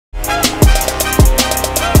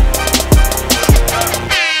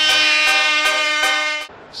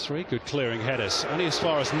Three good clearing headers, only as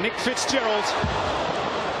far as Nick Fitzgerald,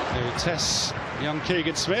 who tests young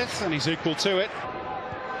Keegan Smith, and he's equal to it.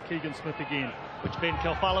 Keegan Smith again, which Ben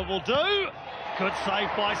Kalfala will do. Good save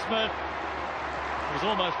by Smith. It was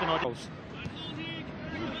almost an odd.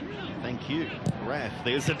 Thank you, Raf.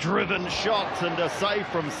 There's a driven shot and a save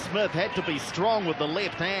from Smith. Had to be strong with the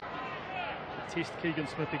left hand. Test Keegan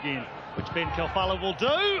Smith again, which Ben Kalfala will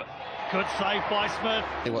do. Good save by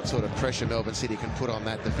Smith. What sort of pressure Melbourne City can put on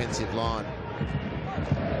that defensive line.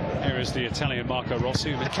 Here is the Italian Marco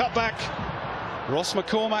Rossi. The cutback, Ross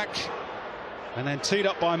McCormack, and then teed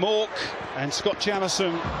up by Mork and Scott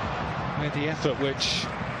Jamison with the effort, which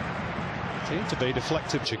seemed to be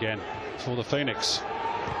deflected again for the Phoenix.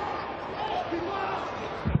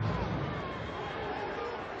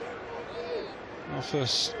 Our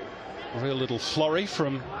first real little flurry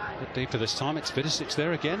from a bit deeper this time. It's Vidicic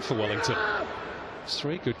there again for Wellington. It's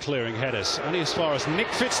three good clearing headers, only as far as Nick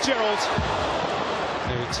Fitzgerald,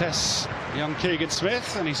 who tests young Keegan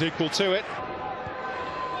Smith, and he's equal to it.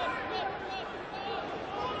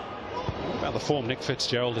 What about the form Nick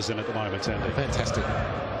Fitzgerald is in at the moment, Andy? Fantastic.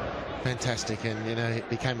 Fantastic, and you know, he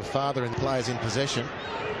became a father and players in possession.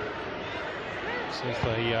 See if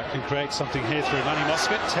they can create something here through Manny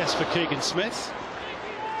Muscat. Test for Keegan Smith.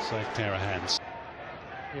 Safe pair of hands.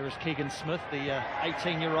 Here is Keegan Smith, the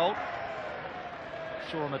 18-year-old.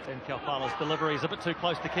 Saw him at Kalfala's delivery. He's a bit too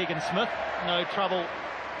close to Keegan Smith. No trouble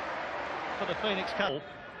for the Phoenix couple,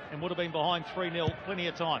 and would have been behind 3-0 plenty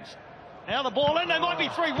of times. Now the ball in, they might be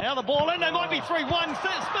 3-1. Now the ball in, they might be 3-1.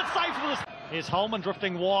 Smith safe for this. Here's Holman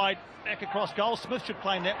drifting wide, back across goal. Smith should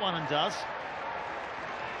claim that one and does.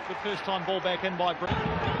 Good first time ball back in by Britain.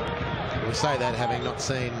 We say that having not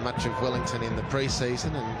seen much of Wellington in the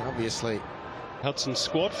pre-season, and obviously Hudson's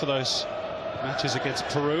squad for those matches against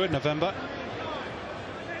Peru in November.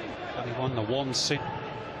 Only won the one set.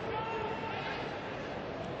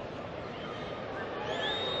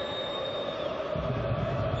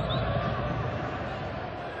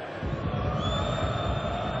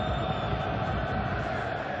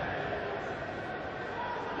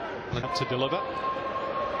 Up to deliver.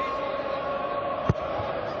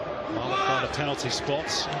 By the penalty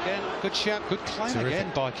spots. Again, good shout, good claim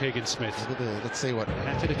again by Keegan Smith. Let's see what.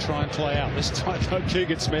 Happy to try and play out. This time, though,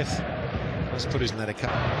 Keegan Smith has put his net a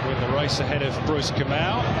cut. With the race ahead of Bruce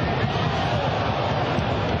Kamau.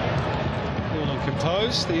 Cool and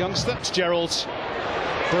composed, the youngster. Gerald.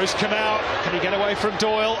 Bruce Kamau. Can he get away from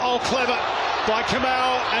Doyle? Oh, clever by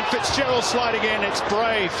Kamau. And Fitzgerald sliding in. It's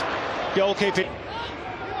brave. Goalkeeping.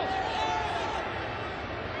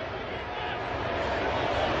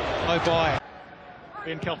 By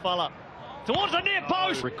Ben Kalfala towards the near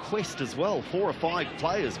post. Request as well. 4 or 5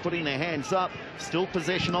 players putting their hands up. Still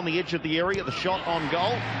possession on the edge of the area. The shot on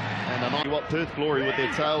goal. And I know what Perth Glory with their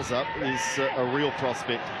tails up is a real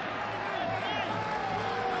prospect.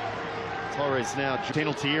 Torres now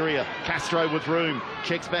penalty area. Castro with room.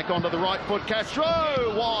 Checks back onto the right foot. Castro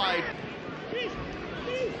wide.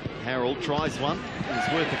 Harold tries one.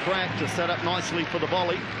 It's worth a crack to set up nicely for the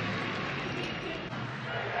volley.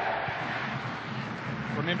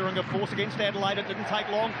 Remembering, of course, against Adelaide, it didn't take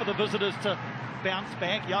long for the visitors to bounce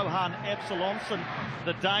back. Johan Absalonson,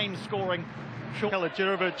 the Dane, scoring short.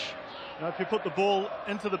 Kalajirovic, if you put the ball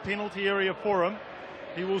into the penalty area for him,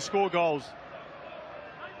 he will score goals.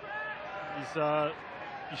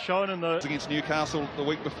 He's shown in the against Newcastle the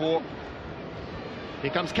week before.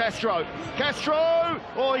 Here comes Castro. Castro!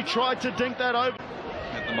 Oh, he tried to dink that over.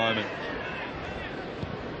 At the moment.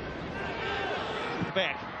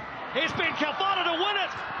 Back. Here's Ben Kalfala to win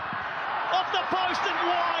it. Off the post and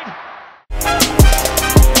wide.